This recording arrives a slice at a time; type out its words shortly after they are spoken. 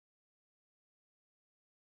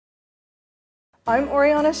I'm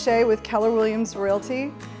Oriana Shea with Keller Williams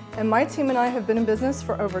Realty, and my team and I have been in business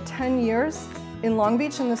for over 10 years in Long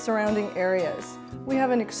Beach and the surrounding areas. We have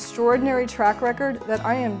an extraordinary track record that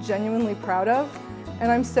I am genuinely proud of,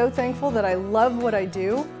 and I'm so thankful that I love what I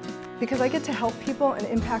do because I get to help people and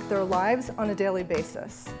impact their lives on a daily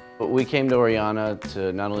basis. We came to Oriana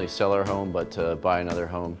to not only sell our home, but to buy another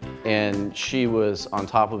home. And she was on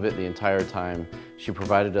top of it the entire time. She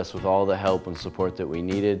provided us with all the help and support that we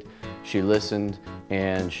needed. She listened,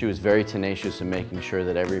 and she was very tenacious in making sure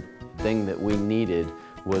that everything that we needed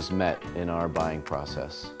was met in our buying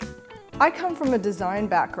process. I come from a design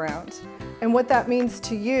background, and what that means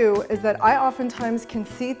to you is that I oftentimes can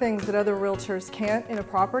see things that other realtors can't in a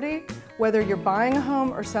property, whether you're buying a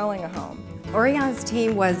home or selling a home. Oriana's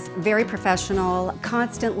team was very professional,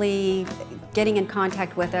 constantly getting in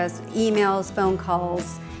contact with us, emails, phone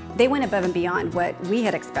calls. They went above and beyond what we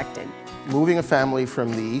had expected. Moving a family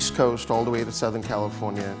from the East Coast all the way to Southern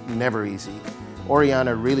California, never easy.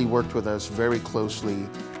 Oriana really worked with us very closely,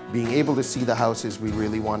 being able to see the houses we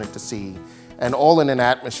really wanted to see, and all in an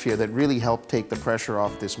atmosphere that really helped take the pressure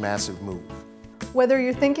off this massive move. Whether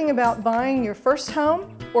you're thinking about buying your first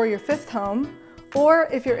home or your fifth home, or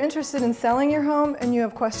if you're interested in selling your home and you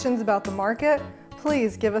have questions about the market,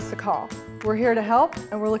 please give us a call. We're here to help,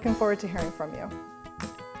 and we're looking forward to hearing from you.